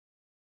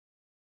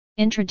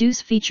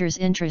Introduce features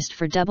interest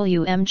for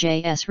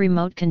WMJS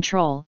remote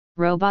control,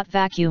 robot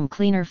vacuum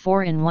cleaner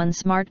 4-in-1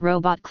 smart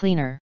robot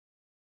cleaner.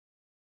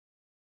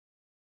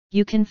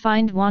 You can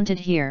find wanted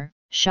here.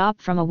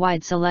 Shop from a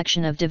wide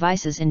selection of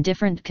devices in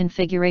different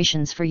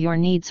configurations for your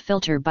needs,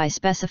 filter by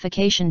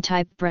specification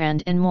type,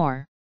 brand and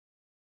more.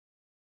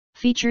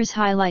 Features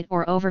highlight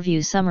or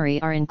overview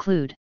summary are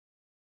include.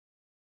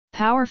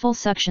 Powerful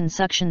suction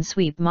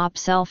sweep mop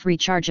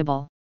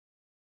self-rechargeable.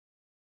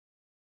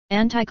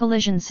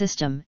 Anti-collision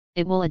system,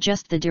 it will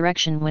adjust the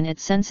direction when it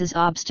senses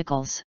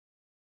obstacles.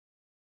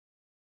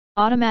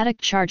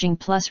 Automatic charging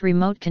plus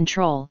remote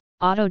control,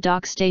 auto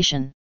dock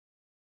station.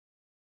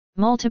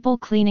 Multiple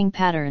cleaning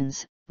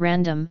patterns,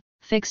 random,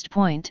 fixed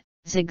point,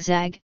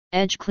 zigzag,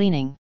 edge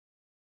cleaning.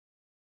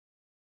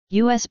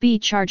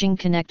 USB charging,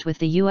 connect with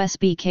the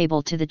USB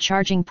cable to the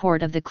charging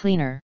port of the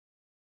cleaner.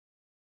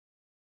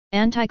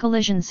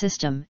 Anti-collision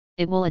system,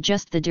 it will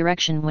adjust the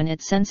direction when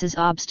it senses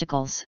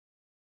obstacles.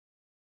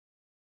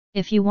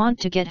 If you want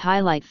to get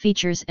highlight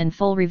features and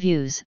full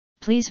reviews,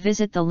 please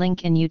visit the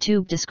link in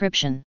YouTube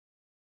description.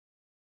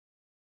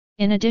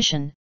 In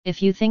addition,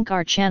 if you think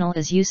our channel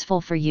is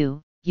useful for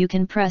you, you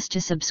can press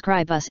to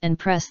subscribe us and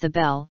press the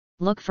bell,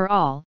 look for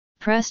all,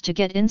 press to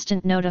get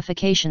instant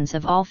notifications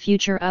of all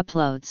future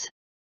uploads.